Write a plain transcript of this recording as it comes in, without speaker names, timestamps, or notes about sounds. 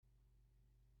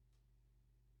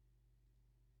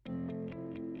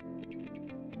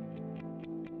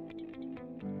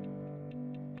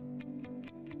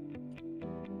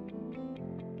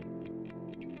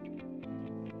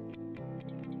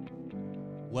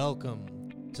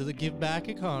Welcome to the Give Back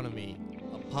Economy,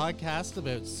 a podcast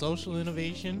about social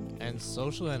innovation and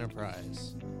social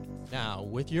enterprise. Now,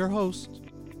 with your host,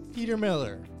 Peter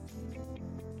Miller.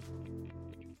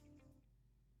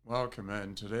 Welcome,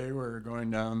 and today we're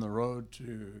going down the road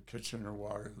to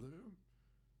Kitchener-Waterloo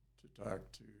to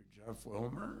talk to Jeff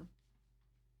Wilmer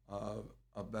of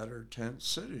A Better Tent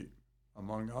City,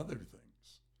 among other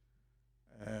things.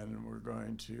 And we're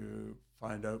going to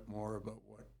find out more about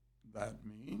what that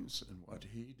means and what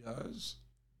he does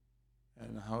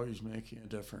and how he's making a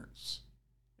difference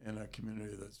in a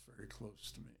community that's very close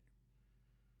to me.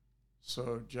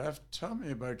 So, Jeff, tell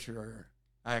me about your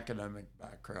academic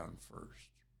background first.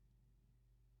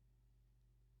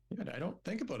 I don't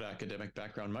think about academic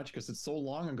background much because it's so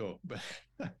long ago.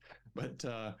 But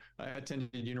I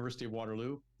attended University of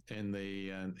Waterloo in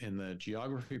the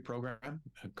geography program,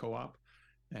 co-op,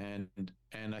 and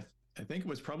I think it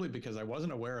was probably because I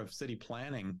wasn't aware of city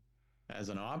planning as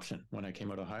an option when I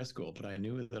came out of high school. But I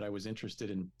knew that I was interested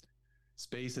in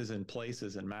spaces and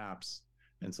places and maps,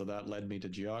 and so that led me to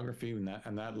geography,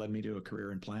 and that led me to a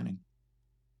career in planning.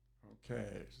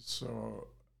 Okay, so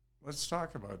let's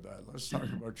talk about that. Let's talk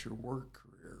about your work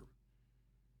career.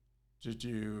 Did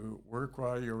you work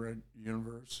while you were at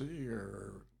university,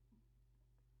 or?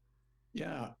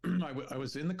 Yeah, I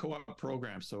was in the co-op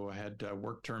program, so I had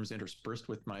work terms interspersed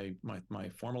with my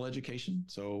formal education.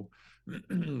 So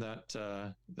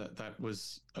that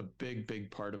was a big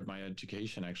part of my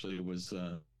education. Actually, it was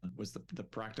the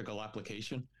practical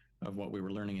application of what we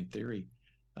were learning in theory.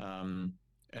 And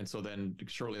so then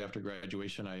shortly after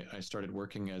graduation, I started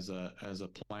working as a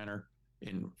planner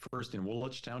first in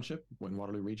Woolwich Township, in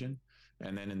Waterloo Region,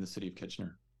 and then in the city of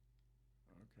Kitchener.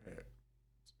 Okay.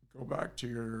 Go back to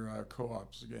your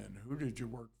co-ops again. Who did you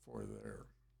work for there?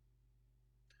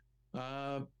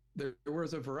 There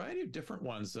was a variety of different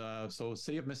ones. So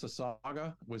City of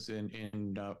Mississauga was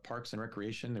in Parks and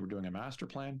Recreation. They were doing a master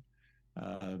plan.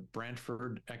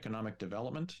 Brantford Economic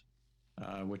Development,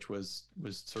 which was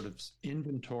sort of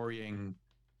inventorying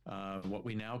what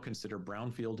we now consider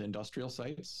brownfield industrial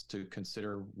sites to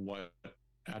consider what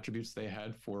attributes they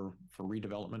had for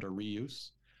redevelopment or reuse.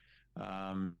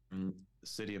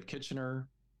 City of Kitchener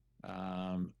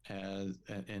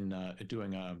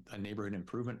doing a neighborhood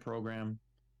improvement program,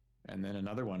 and then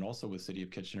another one also with City of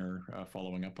Kitchener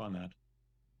following up on that.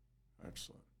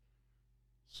 Excellent.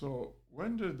 So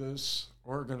when did this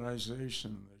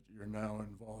organization that you're now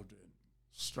involved in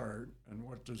start, and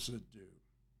what does it do?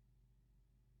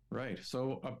 Right.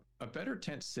 So a Better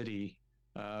Tent City,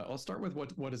 I'll start with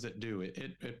what does it do?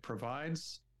 It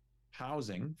provides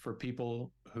housing for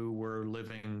people who were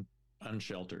living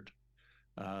unsheltered.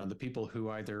 The people who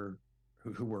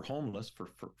were homeless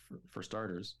for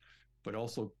starters, but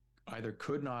also either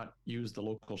could not use the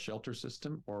local shelter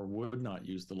system or would not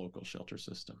use the local shelter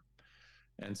system.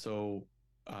 And so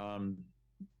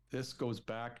this goes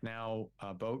back now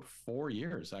about 4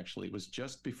 years, actually. It was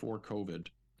just before COVID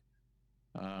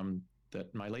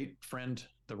that my late friend,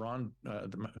 the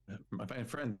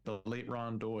late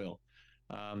Ron Doyle,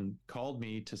 called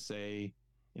me to say,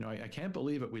 I can't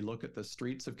believe it. We look at the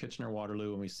streets of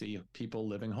Kitchener-Waterloo and we see people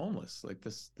living homeless. Like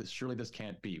this surely this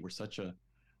can't be. We're such a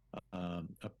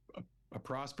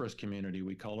prosperous community.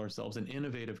 We call ourselves an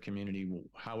innovative community.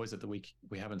 How is it that we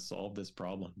haven't solved this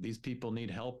problem? These people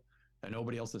need help and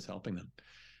nobody else is helping them.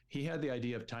 He had the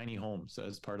idea of tiny homes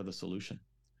as part of the solution.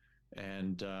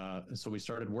 And so we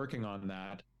started working on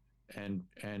that,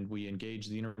 and we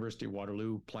engaged the University of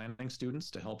Waterloo planning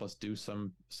students to help us do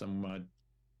some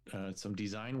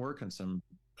design work and some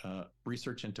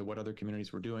research into what other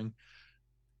communities were doing.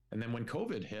 And then when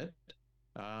COVID hit,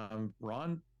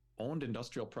 Ron owned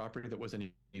industrial property that was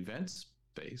an event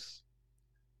space,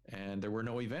 and there were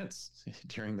no events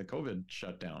during the COVID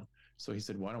shutdown. So he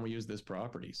said, why don't we use this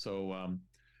property? So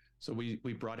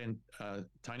we brought in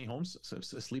tiny homes, so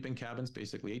sleeping cabins,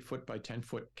 basically 8-foot by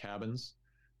 10-foot cabins.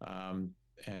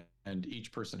 And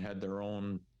each person had their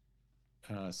own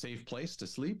safe place to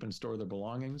sleep and store their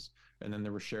belongings. And then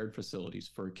there were shared facilities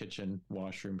for kitchen,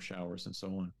 washroom, showers, and so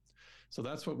on. So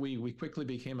that's what we quickly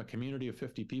became a community of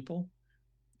 50 people.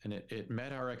 And it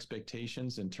met our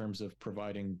expectations in terms of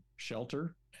providing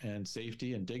shelter and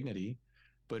safety and dignity,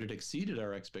 but it exceeded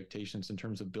our expectations in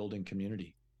terms of building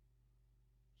community.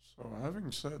 So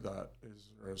having said that, is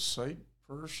there a site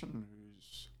person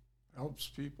who helps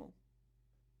people?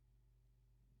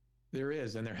 There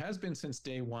is, and there has been since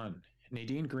day one.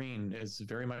 Nadine Green is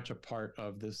very much a part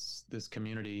of this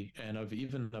community and of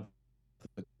the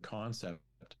concept.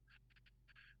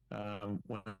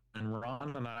 When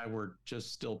Ron and I were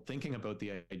just still thinking about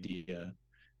the idea,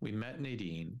 we met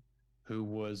Nadine, who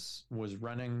was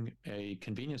running a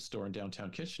convenience store in downtown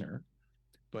Kitchener,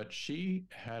 but she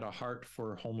had a heart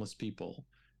for homeless people,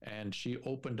 and she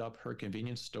opened up her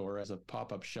convenience store as a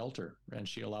pop-up shelter, and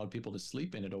she allowed people to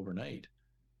sleep in it overnight.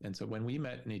 And so when we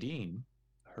met Nadine,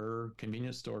 her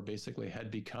convenience store basically had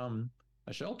become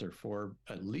a shelter for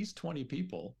at least 20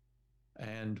 people.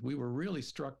 And we were really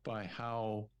struck by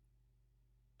how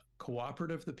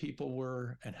cooperative the people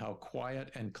were and how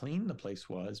quiet and clean the place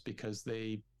was, because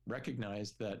they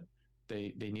recognized that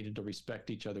they needed to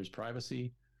respect each other's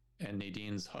privacy and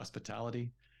Nadine's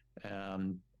hospitality.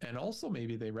 And also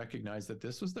maybe they recognized that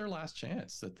this was their last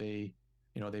chance, that they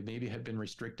maybe had been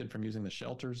restricted from using the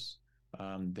shelters.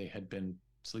 They had been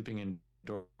sleeping in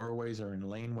doorways or in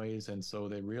laneways. And so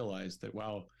they realized that,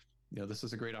 wow, this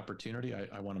is a great opportunity.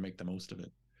 I want to make the most of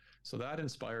it. So that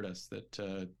inspired us that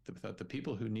the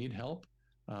people who need help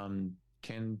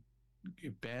can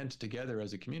band together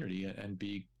as a community and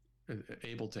be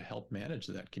able to help manage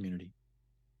that community.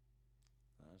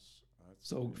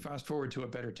 So fast forward to a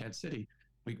better tent city.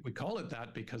 We call it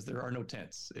that because there are no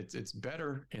tents. It's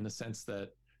better in the sense that,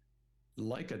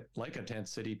 like a tent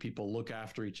city, people look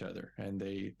after each other, and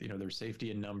there's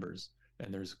safety in numbers,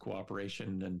 and there's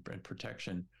cooperation and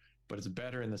protection. But it's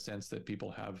better in the sense that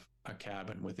people have a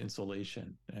cabin with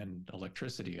insulation and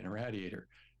electricity and a radiator,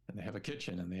 and they have a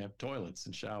kitchen, and they have toilets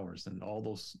and showers and all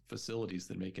those facilities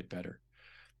that make it better.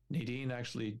 Nadine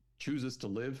actually chooses to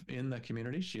live in the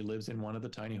community. She lives in one of the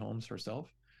tiny homes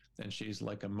herself, and she's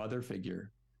like a mother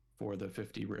figure for the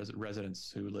 50 residents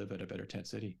who live at a Better Tent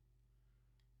City.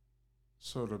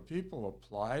 So do people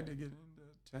apply to get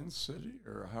into Tent City,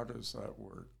 or how does that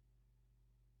work?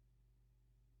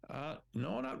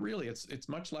 No, not really. It's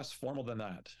much less formal than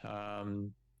that.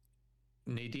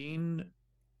 Nadine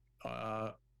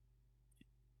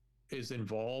is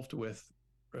involved with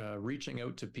reaching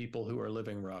out to people who are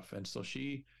living rough. And so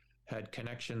she had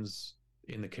connections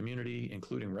in the community,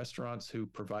 including restaurants who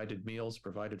provided meals,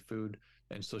 provided food.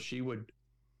 And so she would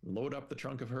load up the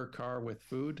trunk of her car with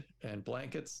food and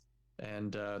blankets,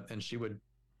 and she would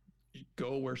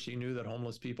go where she knew that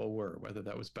homeless people were, whether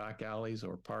that was back alleys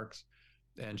or parks.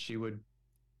 And she would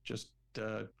just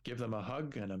give them a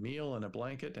hug and a meal and a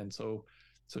blanket. And so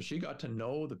she got to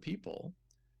know the people.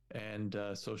 And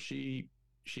so she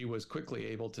was quickly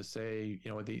able to say,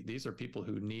 these are people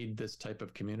who need this type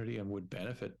of community and would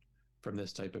benefit from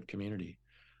this type of community.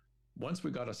 Once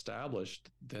we got established,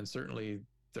 then certainly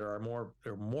there are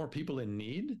more people in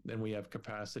need than we have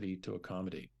capacity to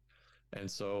accommodate.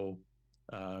 And so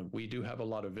we do have a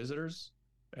lot of visitors,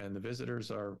 and the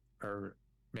visitors are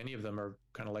many of them are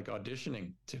kind of like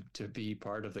auditioning to be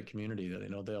part of the community.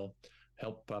 That they'll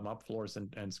help mop floors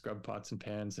and scrub pots and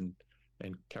pans and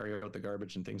carry out the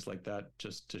garbage and things like that,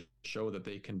 just to show that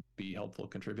they can be helpful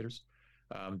contributors.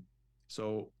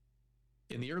 So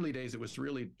in the early days, it was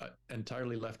really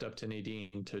entirely left up to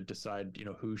Nadine to decide,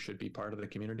 who should be part of the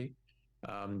community.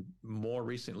 More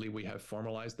recently, we have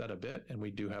formalized that a bit, and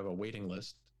we do have a waiting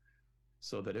list,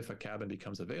 so that if a cabin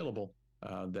becomes available,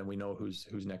 then we know who's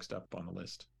next up on the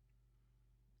list.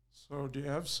 So do you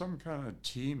have some kind of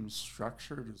team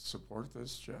structure to support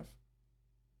this, Jeff?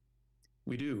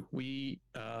 We do. We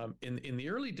in the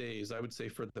early days, I would say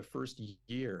for the first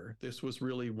year, this was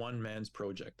really one man's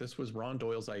project. This was Ron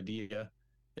Doyle's idea.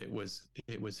 It was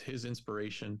his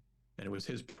inspiration, and it was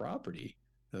his property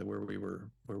where we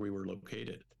were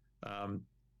located.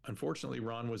 Unfortunately,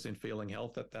 Ron was in failing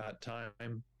health at that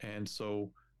time, and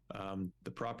so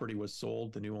the property was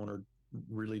sold. The new owner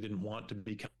really didn't want to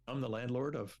become the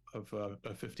landlord of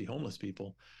 50 homeless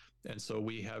people, and so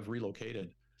we have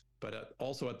relocated. But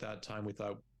also at that time, we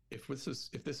thought, if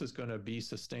this is going to be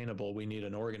sustainable, we need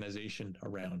an organization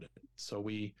around it. So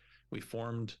we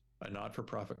formed a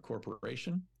not-for-profit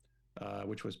corporation,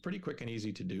 which was pretty quick and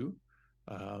easy to do.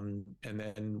 And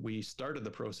then we started the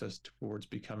process towards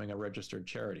becoming a registered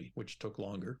charity, which took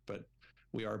longer, but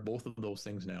we are both of those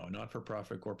things now, a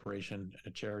not-for-profit corporation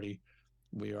and a charity.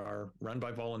 We are run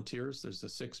by volunteers. There's a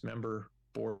 6-member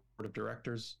board of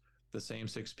directors. The same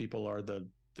 6 people are the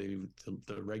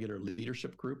regular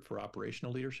leadership group for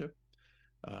operational leadership.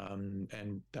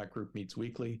 And that group meets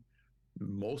weekly.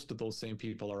 Most of those same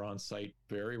people are on site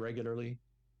very regularly,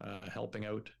 helping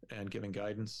out and giving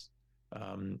guidance.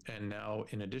 And now,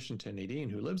 in addition to Nadine,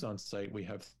 who lives on site, we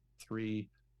have 3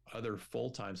 other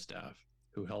full-time staff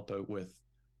who help out with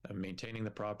maintaining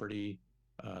the property,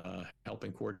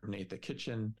 helping coordinate the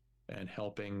kitchen, and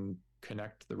helping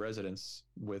connect the residents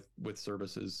with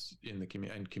services in the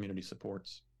and community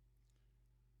supports.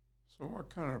 So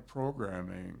what kind of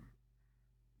programming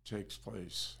takes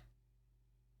place?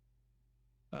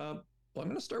 Well, I'm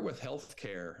going to start with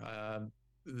healthcare.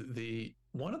 The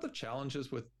one of the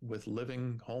challenges with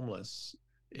living homeless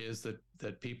is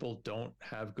that people don't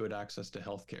have good access to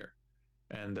healthcare,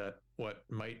 and that what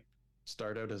might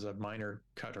start out as a minor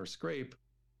cut or scrape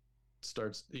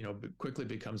starts, quickly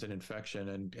becomes an infection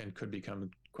and could become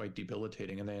quite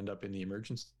debilitating, and they end up in the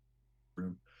emergency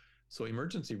room. So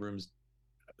emergency rooms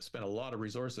spend a lot of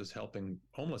resources helping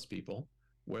homeless people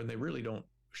when they really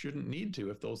shouldn't need to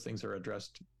if those things are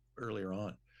addressed earlier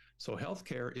on. So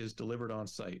healthcare is delivered on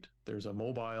site. There's a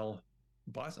mobile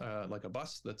bus, like a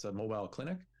bus that's a mobile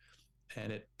clinic,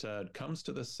 and it comes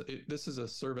to this. This is a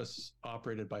service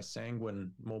operated by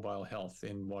Sanguine Mobile Health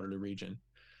in Waterloo Region,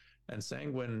 and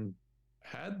Sanguine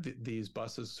had these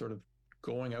buses sort of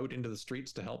going out into the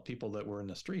streets to help people that were in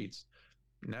the streets.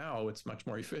 Now it's much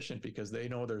more efficient because they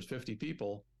know there's 50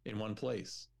 people in one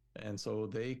place. And so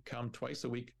they come twice a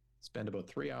week, spend about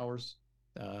 3 hours.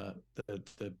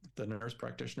 The nurse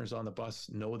practitioners on the bus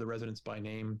know the residents by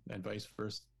name and vice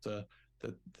versa.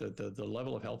 The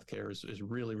level of healthcare is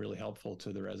really, really helpful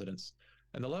to the residents.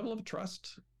 And the level of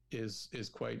trust is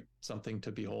quite something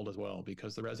to behold as well,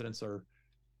 because the residents are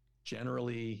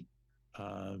generally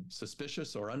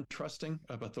suspicious or untrusting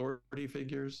of authority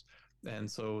figures. And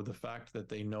so the fact that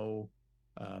they know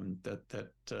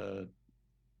that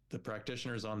the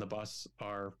practitioners on the bus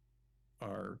are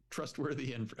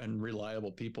trustworthy and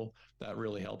reliable people, that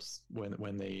really helps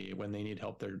when they need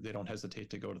help. They don't hesitate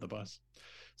to go to the bus.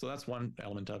 So that's one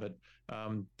element of it.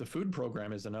 The food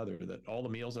program is another, that all the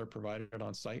meals are provided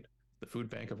on site. The Food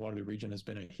Bank of Waterloo Region has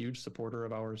been a huge supporter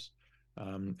of ours,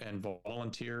 and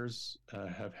volunteers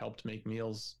have helped make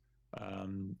meals,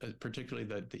 particularly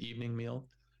the evening meal.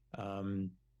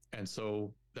 And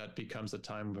so that becomes a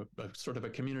time of sort of a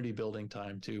community building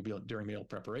time too, during meal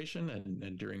preparation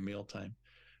and during mealtime.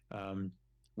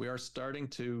 We are starting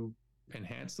to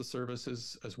enhance the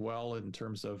services as well in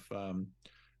terms of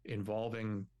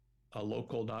involving a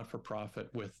local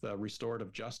not-for-profit with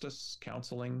restorative justice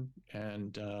counseling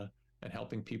and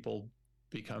helping people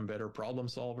become better problem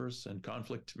solvers and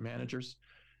conflict managers.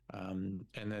 And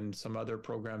then some other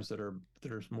programs that are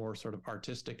more sort of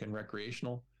artistic and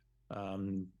recreational,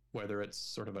 whether it's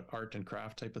sort of an art and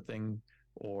craft type of thing,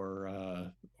 or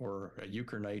a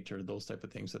euchre night, or those type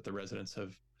of things that the residents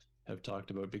have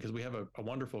talked about. Because we have a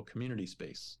wonderful community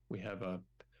space. We have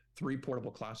 3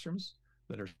 portable classrooms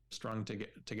that are strung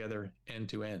together end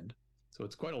to end. So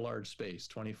it's quite a large space,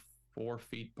 24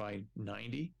 feet by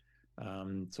 90.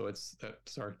 So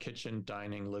that's our kitchen,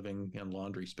 dining, living, and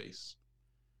laundry space.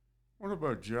 What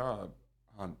about job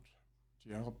hunt? Do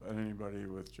you help anybody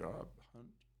with job hunt?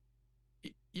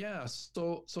 Yeah,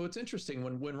 so it's interesting.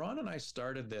 When Ron and I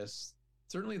started this,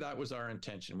 certainly that was our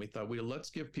intention. We thought, let's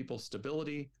give people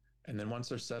stability, and then once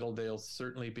they're settled, they'll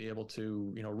certainly be able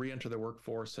to, re-enter the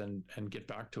workforce and get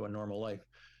back to a normal life.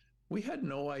 We had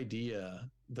no idea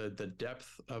the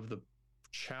depth of the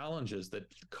challenges that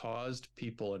caused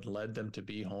people and led them to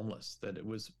be homeless, that it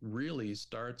was really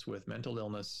starts with mental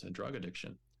illness and drug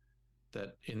addiction.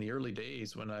 That in the early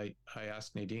days, when I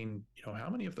asked Nadine, how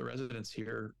many of the residents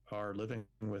here are living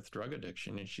with drug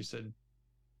addiction? And she said,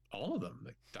 all of them.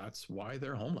 Like, that's why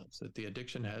they're homeless, that the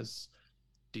addiction has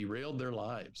derailed their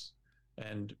lives.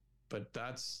 But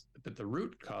the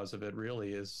root cause of it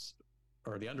really is,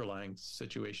 or the underlying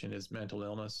situation is mental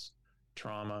illness,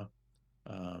 trauma,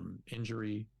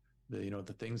 injury,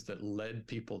 the things that led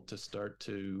people to start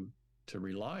to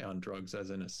rely on drugs as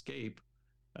an escape.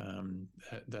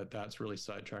 That's really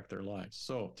sidetracked their lives.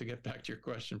 So to get back to your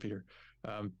question, Peter,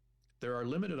 there are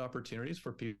limited opportunities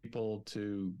for people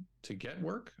to get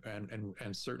work,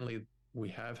 and certainly we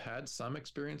have had some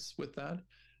experience with that,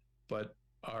 but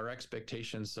our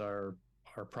expectations are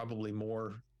probably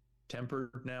more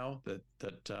tempered now.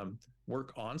 That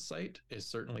work on site is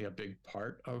certainly a big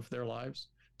part of their lives,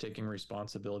 taking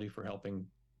responsibility for helping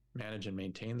manage and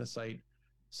maintain the site.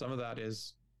 Some of that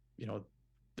is,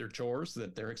 their chores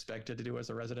that they're expected to do as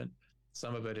a resident.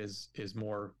 Some of it is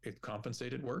more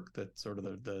compensated work, that sort of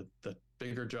the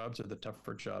bigger jobs or the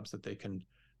tougher jobs that they can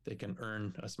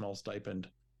earn a small stipend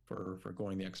for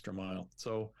going the extra mile.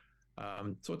 So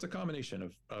it's a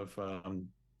combination of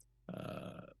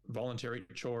voluntary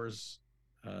chores,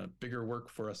 bigger work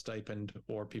for a stipend,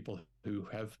 or people who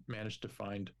have managed to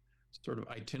find sort of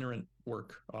itinerant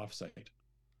work offsite.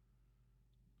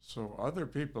 So other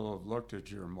people have looked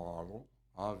at your model,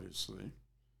 obviously,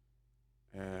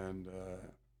 and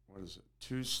what is it?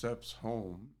 Two Steps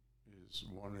Home is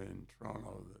one in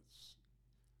Toronto that's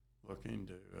looking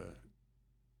to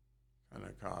kind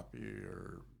of copy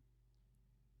or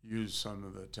use some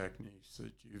of the techniques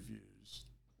that you've used.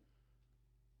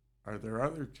 Are there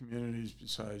other communities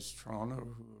besides Toronto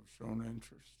who have shown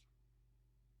interest?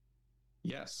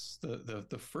 Yes,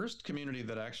 the first community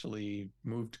that actually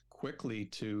moved quickly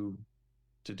to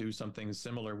do something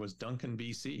similar was Duncan,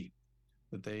 BC.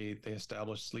 That they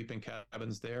established sleeping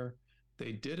cabins there.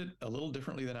 They did it a little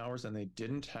differently than ours, and they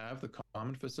didn't have the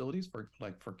common facilities for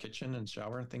kitchen and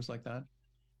shower and things like that.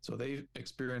 So they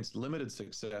experienced limited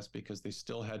success because they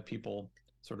still had people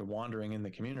sort of wandering in the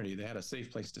community. They had a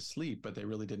safe place to sleep, but they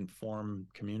really didn't form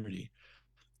community.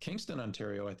 Kingston,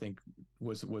 Ontario, I think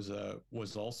was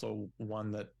also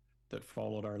one that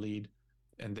followed our lead,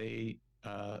 and they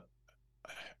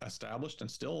established and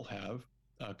still have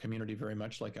a community very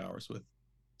much like ours, with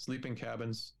sleeping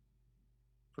cabins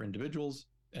for individuals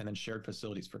and then shared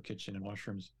facilities for kitchen and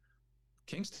washrooms.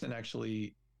 Kingston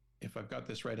actually, if I've got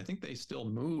this right, I think they still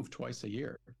move twice a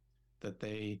year. That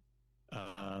they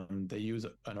use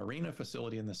an arena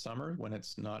facility in the summer when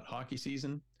it's not hockey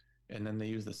season, and then they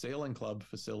use the sailing club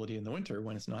facility in the winter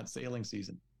when it's not sailing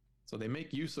season. So they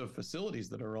make use of facilities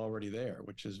that are already there,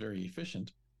 which is very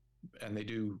efficient. And they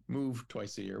do move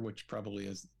twice a year, which probably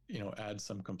is, adds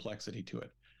some complexity to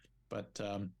it. But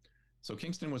so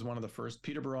Kingston was one of the first.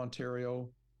 Peterborough, Ontario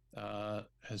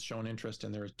has shown interest,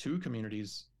 and there are 2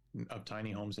 communities of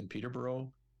tiny homes in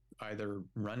Peterborough, either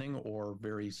running or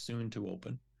very soon to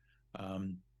open.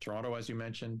 Toronto, as you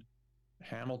mentioned,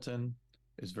 Hamilton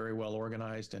is very well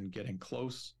organized and getting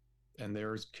close. And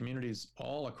there's communities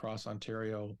all across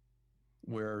Ontario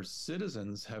where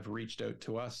citizens have reached out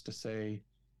to us to say,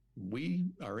 we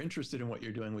are interested in what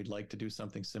you're doing. We'd like to do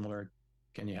something similar.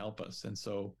 Can you help us? And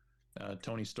so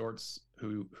Tony Stortz,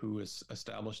 who has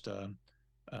established an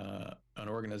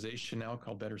organization now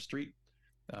called Better Street,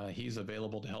 he's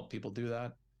available to help people do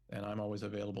that. And I'm always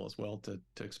available as well to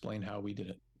explain how we did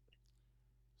it.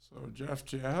 So, Jeff,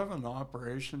 do you have an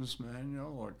operations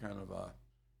manual or kind of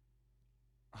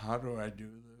how do I do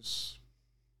this?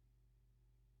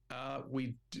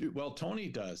 We do. Well, Tony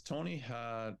does. Tony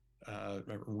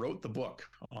wrote the book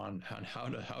on how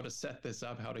to set this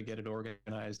up, how to get it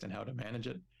organized, and how to manage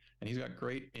it. And he's got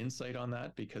great insight on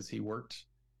that because he worked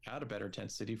at a Better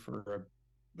Tent City for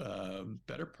a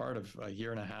better part of a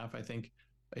year and a half, I think,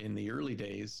 in the early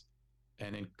days,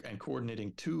 and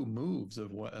coordinating 2 moves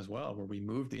as well, where we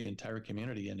moved the entire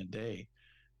community in a day.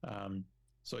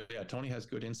 So yeah, Tony has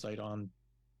good insight on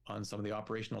some of the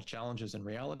operational challenges and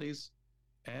realities,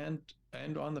 and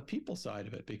on the people side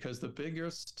of it, because the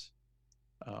biggest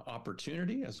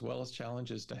opportunity as well as challenge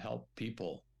is to help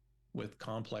people with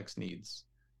complex needs.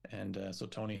 And so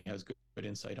Tony has good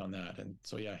insight on that. And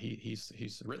so yeah,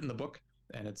 he's written the book,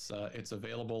 and it's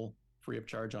available free of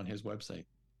charge on his website.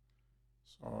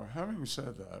 So having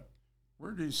said that,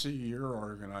 where do you see your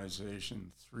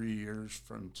organization 3 years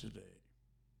from today?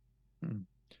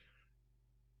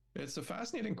 It's a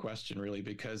fascinating question, really,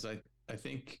 because I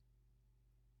think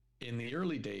in the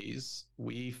early days,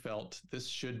 we felt this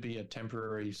should be a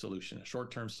temporary solution, a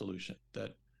short-term solution,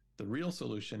 that the real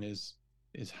solution is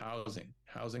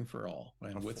housing for all,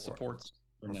 and with supports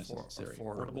where necessary,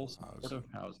 affordable, supportive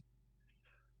housing.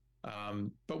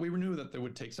 But we knew that there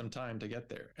would take some time to get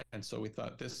there. And so we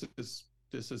thought this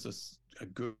is a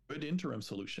good interim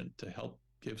solution to help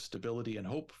give stability and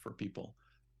hope for people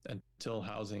until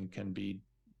housing can be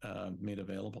made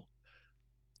available.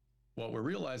 What we're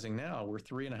realizing now, we're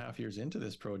 3.5 years into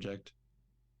this project,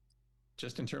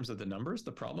 just in terms of the numbers,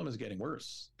 the problem is getting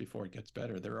worse before it gets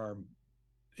better.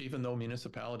 Even though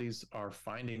municipalities are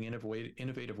finding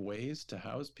innovative ways to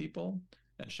house people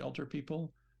and shelter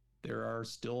people, there are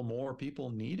still more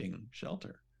people needing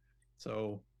shelter.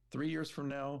 So 3 years from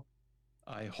now,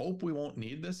 I hope we won't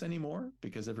need this anymore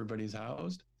because everybody's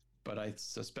housed, but I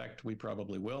suspect we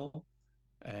probably will.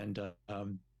 And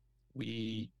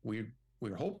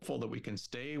we're hopeful that we can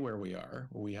stay where we are.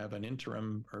 We have an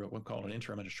interim, or we'll call it an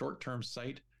interim, at a short-term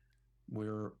site.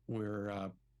 We're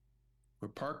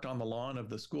parked on the lawn of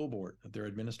the school board, their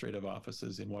administrative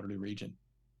offices in Waterloo Region,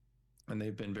 and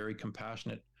they've been very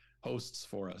compassionate hosts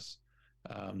for us.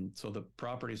 So the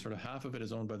property, sort of half of it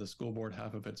is owned by the school board,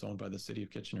 half of it's owned by the city of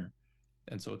Kitchener.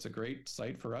 And so it's a great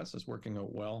site for us. It's working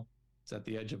out well. It's at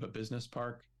the edge of a business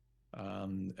park.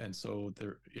 And so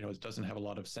there, it doesn't have a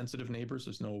lot of sensitive neighbors.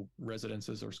 There's no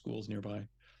residences or schools nearby.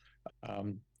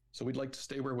 So we'd like to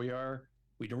stay where we are.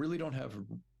 We really don't have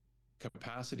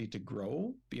capacity to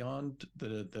grow beyond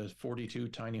the 42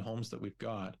 tiny homes that we've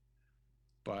got.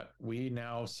 But we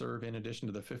now serve, in addition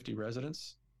to the 50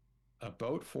 residents,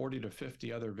 about 40 to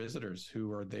 50 other visitors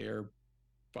who are there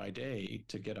by day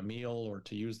to get a meal or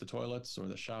to use the toilets or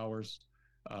the showers,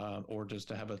 or just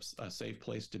to have a safe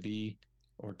place to be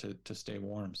or to stay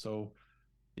warm. So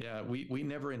Yeah, we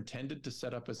never intended to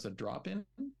set up as a drop-in,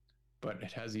 but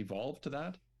it has evolved to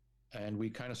that. And we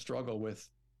kind of struggle with,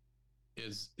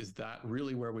 is that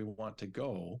really where we want to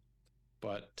go?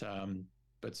 But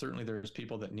certainly there's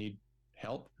people that need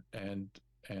help, and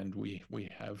we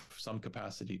have some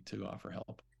capacity to offer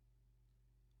help.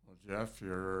 Well, Jeff,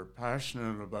 you're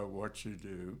passionate about what you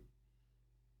do.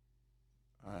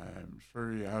 I'm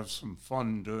sure you have some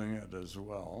fun doing it as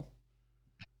well.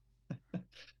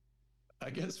 I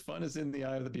guess fun is in the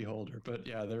eye of the beholder, but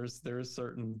yeah, there is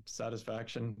certain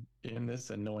satisfaction in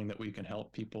this, and knowing that we can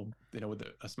help people. With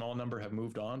a small number have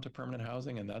moved on to permanent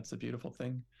housing, and that's a beautiful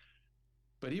thing.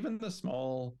 But even the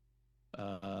small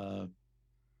the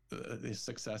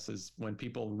successes when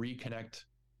people reconnect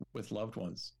with loved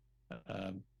ones.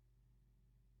 I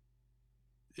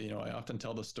often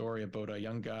tell the story about a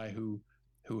young guy who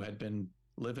had been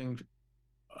living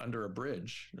under a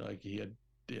bridge. Like, he had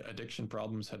addiction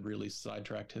problems had really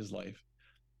sidetracked his life,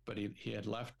 but he had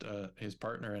left his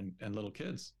partner and little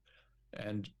kids,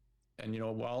 and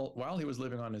while he was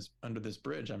living under this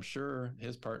bridge, I'm sure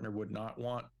his partner would not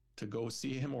want to go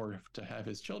see him or to have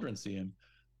his children see him.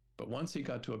 But once he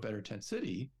got to a better tent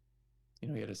city,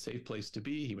 he had a safe place to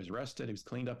be. He was rested. He was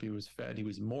cleaned up. He was fed. He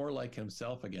was more like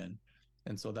himself again.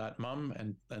 And so that mom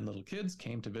and little kids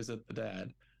came to visit the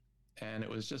dad. And it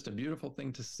was just a beautiful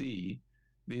thing to see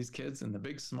these kids and the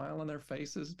big smile on their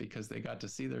faces because they got to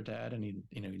see their dad, and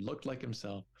he looked like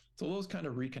himself. So those kind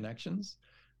of reconnections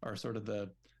are sort of the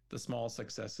small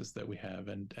successes that we have.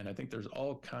 And I think there's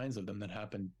all kinds of them that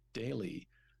happen daily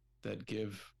that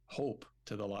give hope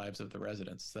to the lives of the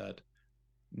residents, that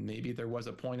maybe there was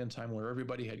a point in time where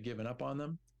everybody had given up on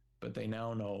them, but they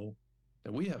now know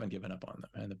that we haven't given up on them.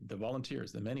 And the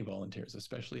volunteers, the many volunteers,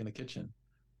 especially in the kitchen,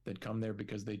 that come there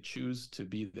because they choose to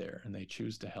be there and they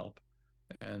choose to help.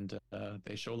 And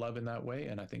they show love in that way.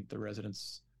 And I think the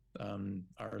residents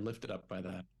are lifted up by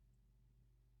that.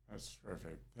 That's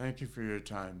terrific. Thank you for your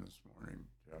time this morning,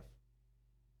 Jeff.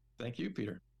 Thank you,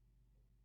 Peter.